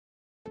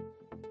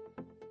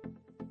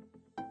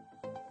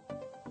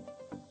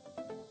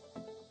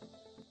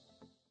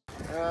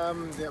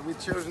Yeah, we've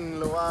chosen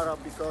Lowara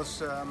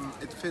because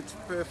it fits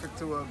perfect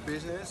to our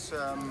business.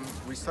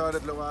 We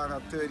started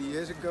Lowara 30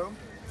 years ago,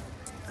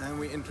 and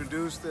we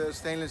introduced the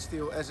stainless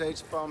steel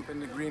SH pump in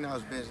the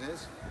greenhouse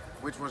business,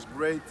 which was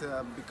great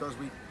because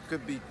we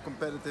could be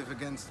competitive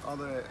against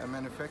other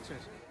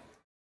manufacturers.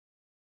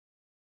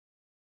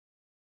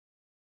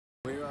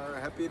 We are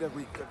happy that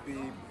we could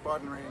be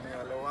partnering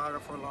Lowara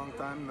for a long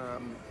time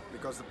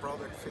because the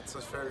product fits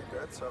us very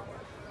good. So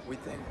we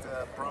think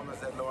the promise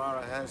that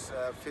Lowara has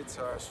fits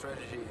our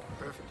strategy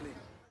perfectly.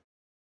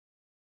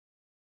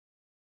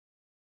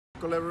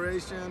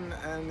 Collaboration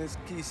and its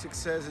key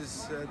success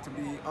is to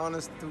be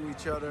honest to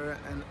each other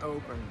and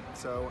open.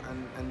 So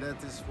and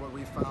that is what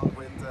we found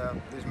with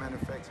this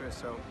manufacturer.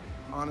 So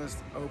honest,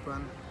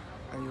 open,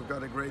 and you've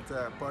got a great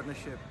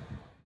partnership.